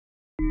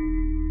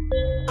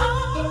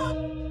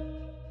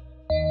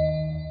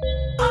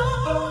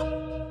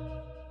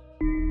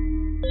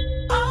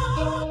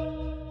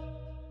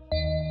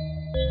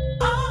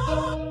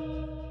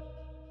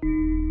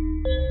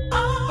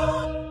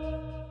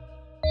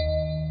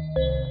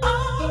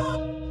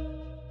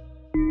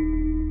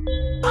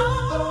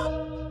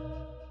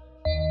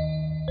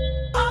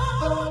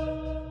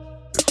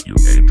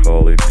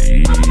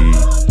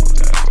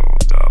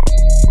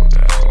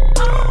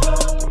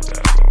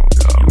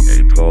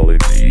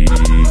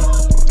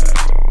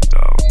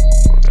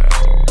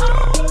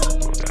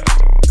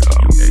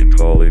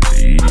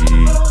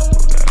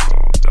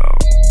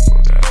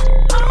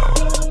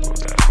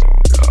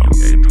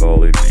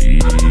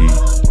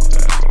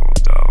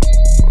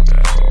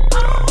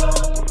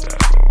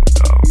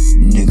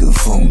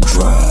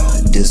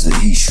as the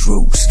heat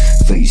strokes.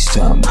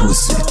 FaceTime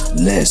pussy,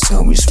 last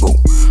time we spoke.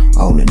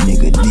 All a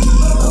nigga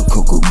need, a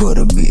cocoa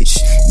butter bitch.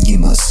 Get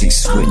my 6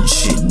 sweating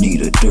shit,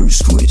 need a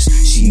thirst quench.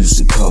 She used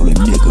to call a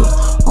nigga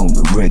on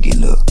the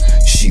regular.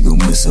 She gon'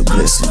 miss a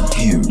blessing,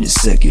 hearing it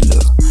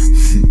secular.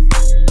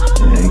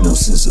 There ain't no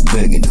sense of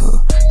begging her,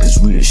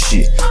 cause real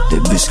shit,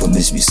 that bitch gon'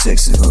 miss me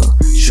sexing her.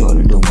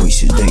 Shorty, don't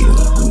waste your data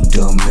with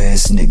dumb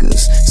ass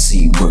niggas.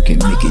 See working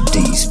Mickey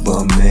D's,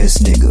 bum ass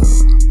nigga.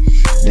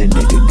 That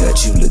nigga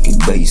got you looking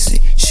basic.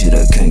 Shit,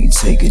 I can't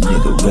take a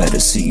nigga, rather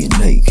see you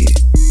naked.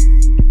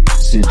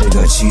 Shit, they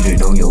got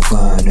cheated on your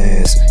fine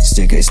ass.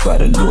 Still can't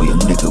spot a loyal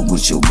nigga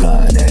with your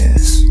blind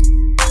ass.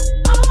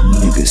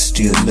 Niggas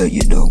still love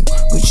you though,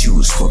 but you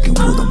was fucking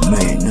with a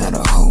man, not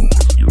a hoe.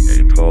 You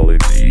ain't calling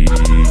me.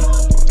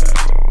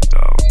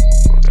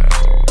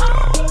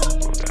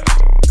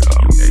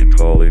 You ain't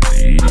calling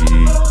me.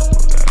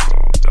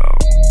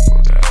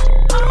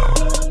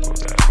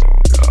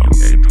 You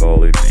ain't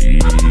calling me.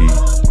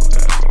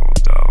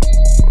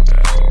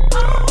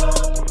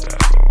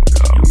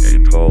 You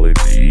ain't calling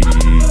me.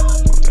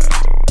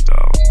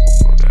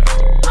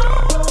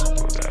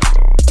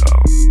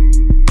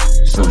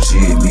 So she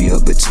hit me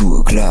up at 2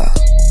 o'clock.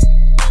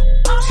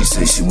 She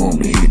said she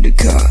wanna hit the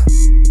car.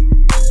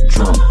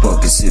 Drunk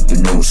bucket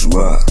sipping on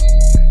Syrah.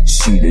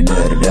 She done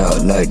had it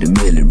out like the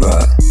Millie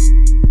Rock.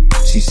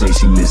 She say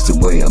she missed the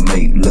way I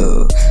make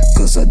love,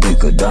 cause I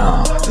take her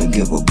down and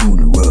give her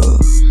booty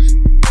rubs.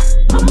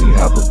 When we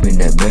hop up in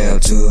that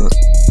bathtub,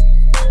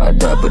 I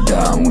dap her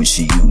down when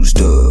she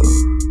used up.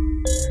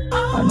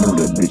 I know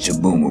that bitch a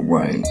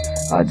boomerang.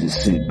 I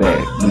just sit back,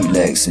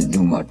 relax and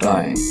do my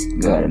thing.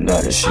 Got a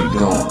lot of shit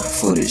going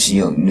for this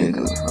young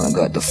nigga. I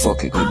got the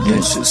fucking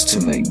credentials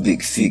to make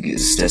big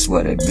figures. That's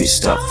why that bitch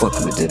stopped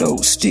fucking with that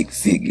old stick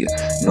figure.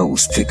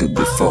 Nose picker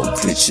before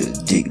picture,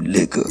 dick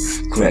liquor,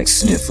 crack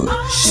sniffer.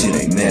 Shit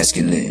ain't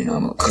masculine,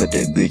 I'ma cut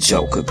that bitch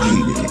out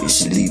completely if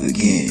she leave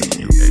again.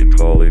 You ain't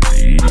calling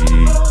me.